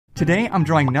Today, I'm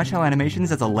drawing Nutshell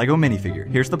Animations as a Lego minifigure.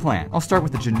 Here's the plan. I'll start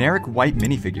with a generic white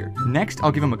minifigure. Next,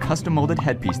 I'll give him a custom molded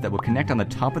headpiece that will connect on the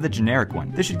top of the generic one.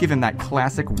 This should give him that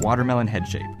classic watermelon head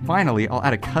shape. Finally, I'll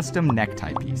add a custom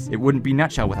necktie piece. It wouldn't be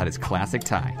Nutshell without his classic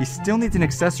tie. He still needs an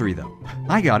accessory though.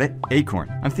 I got it,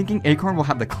 Acorn. I'm thinking Acorn will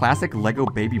have the classic Lego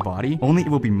baby body, only it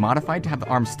will be modified to have the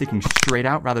arms sticking straight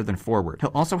out rather than forward.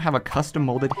 He'll also have a custom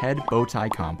molded head bow tie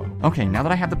combo. Okay, now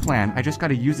that I have the plan, I just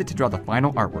gotta use it to draw the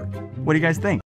final artwork. What do you guys think?